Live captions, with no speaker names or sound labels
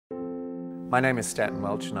My name is Stanton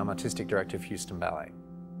Welch and I'm Artistic Director of Houston Ballet.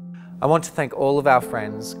 I want to thank all of our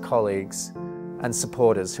friends, colleagues and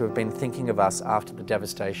supporters who have been thinking of us after the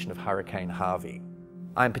devastation of Hurricane Harvey.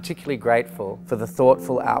 I am particularly grateful for the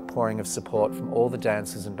thoughtful outpouring of support from all the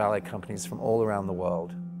dancers and ballet companies from all around the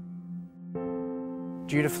world.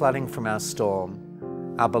 Due to flooding from our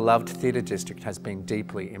storm, our beloved theatre district has been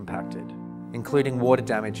deeply impacted, including water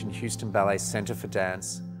damage in Houston Ballet's Centre for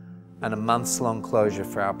Dance and a months-long closure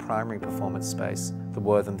for our primary performance space, the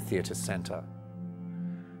Wortham Theatre Centre.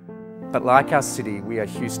 But like our city, we are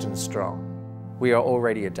Houston strong. We are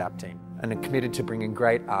already adapting and are committed to bringing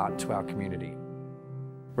great art to our community.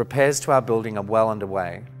 Repairs to our building are well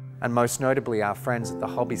underway, and most notably our friends at the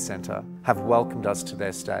Hobby Centre have welcomed us to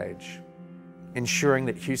their stage, ensuring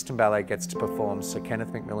that Houston Ballet gets to perform Sir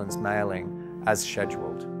Kenneth Macmillan's Mailing as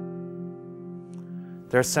scheduled.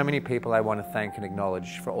 There are so many people I want to thank and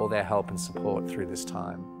acknowledge for all their help and support through this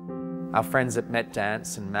time. Our friends at Met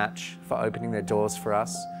Dance and Match for opening their doors for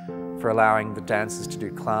us, for allowing the dancers to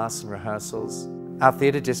do class and rehearsals. Our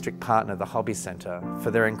theatre district partner, the Hobby Centre,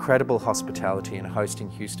 for their incredible hospitality in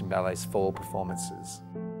hosting Houston Ballet's fall performances.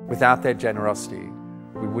 Without their generosity,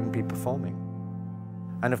 we wouldn't be performing.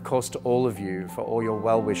 And of course to all of you for all your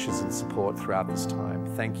well wishes and support throughout this time.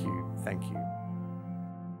 Thank you, thank you.